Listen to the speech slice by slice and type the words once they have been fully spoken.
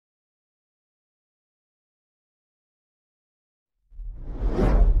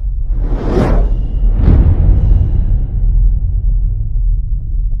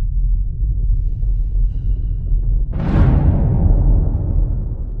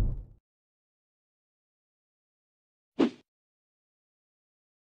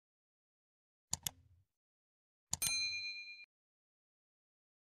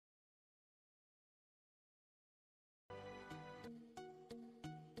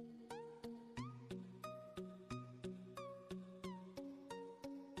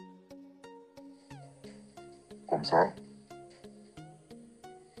comme ça.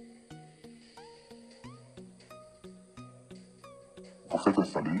 Vous faites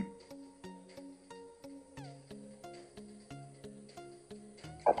installer.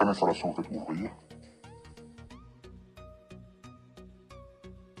 Après l'installation, vous faites ouvrir.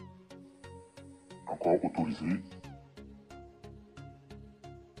 Encore autoriser.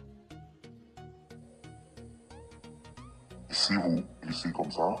 Ici, vous laissez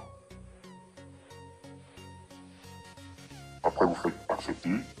comme ça. Après, vous faites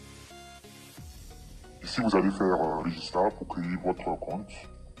accepter. Ici, vous allez faire register pour créer votre compte.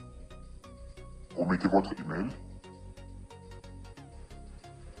 Vous mettez votre email.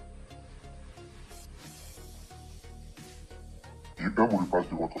 Et un mot de passe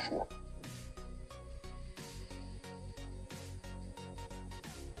de votre choix.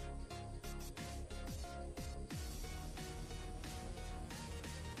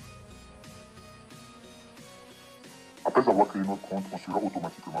 Après avoir créé notre compte, on sera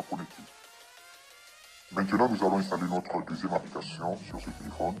automatiquement connecté. Maintenant, nous allons installer notre deuxième application sur ce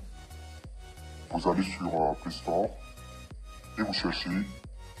téléphone. Vous allez sur Play Store et vous cherchez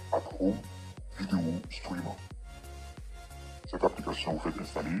Chrome, vidéo, stream. Cette application, vous faites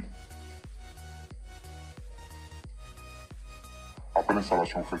installer. Après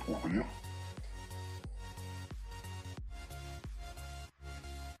l'installation, vous faites ouvrir.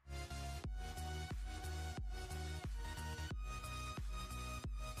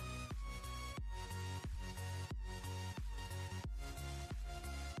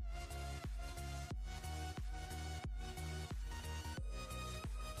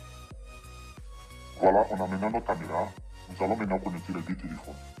 Voilà, on a maintenant notre caméra. Nous allons maintenant connecter les deux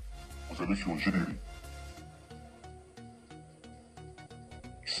téléphones. Vous allez sur Générer.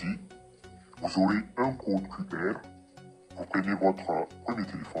 Ici, vous aurez un code QR. Vous prenez votre premier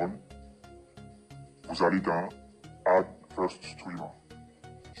téléphone. Vous allez dans Add First Streamer.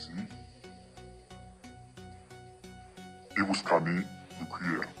 Ici. Et vous scannez le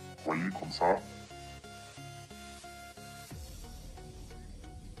QR. Vous voyez comme ça.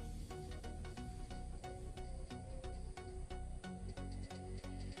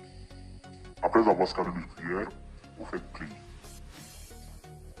 Après avoir scanné le QR, vous faites play.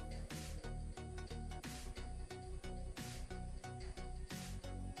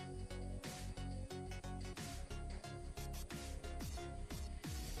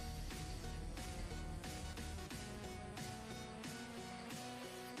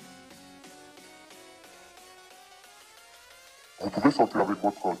 Vous pouvez sortir avec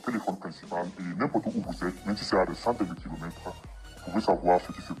votre téléphone principal et n'importe où vous êtes, même si c'est à des centaines de kilomètres, vous pouvez savoir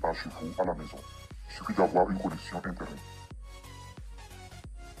ce qui se passe chez vous à la maison. Il suffit d'avoir une connexion Internet.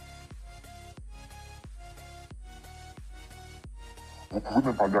 Vous pouvez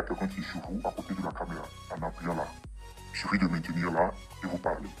même parler à quelqu'un qui est chez vous à côté de la caméra en appuyant là. Il suffit de maintenir là et vous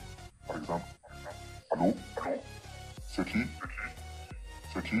parlez. Par exemple, allô, allô, c'est qui?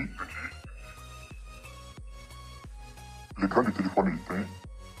 C'est qui? L'écran du téléphone est éteint.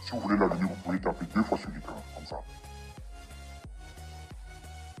 Si vous voulez l'allumer, vous pouvez taper 2 fois sur l'écran, comme ça.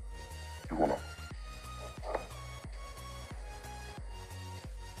 Et voilà.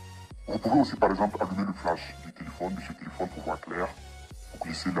 Vous pouvez aussi, par exemple, allumer le flash du téléphone, de ce téléphone pour voir clair. Vous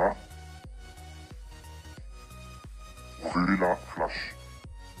glissez là. Vous verrez là, flash.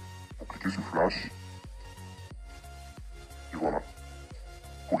 Vous cliquez sur flash. Et voilà.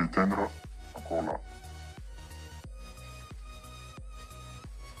 Pour l'éteindre, encore là.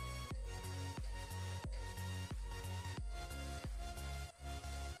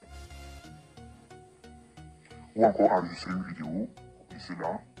 Ou encore enregistrer une vidéo, vous glissez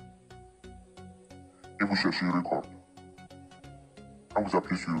là. Et vous cherchez record. Quand vous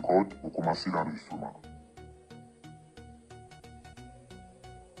appuyez sur record, vous commencez l'enregistrement.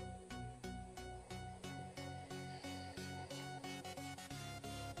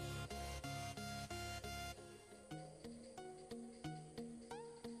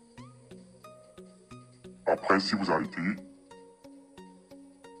 Après, si vous arrêtez,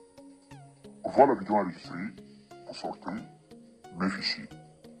 voir la vidéo enregistrée, vous sortez, mes fichiers.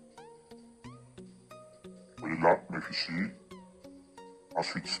 Vous voyez là, mes fichiers.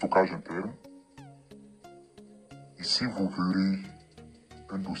 Ensuite, stockage interne. Ici, vous verrez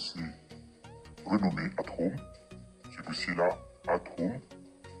un dossier renommé Chrome. Ce dossier-là, Chrome.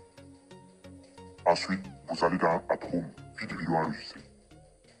 Ensuite, vous allez dans Chrome, vidéo enregistrée.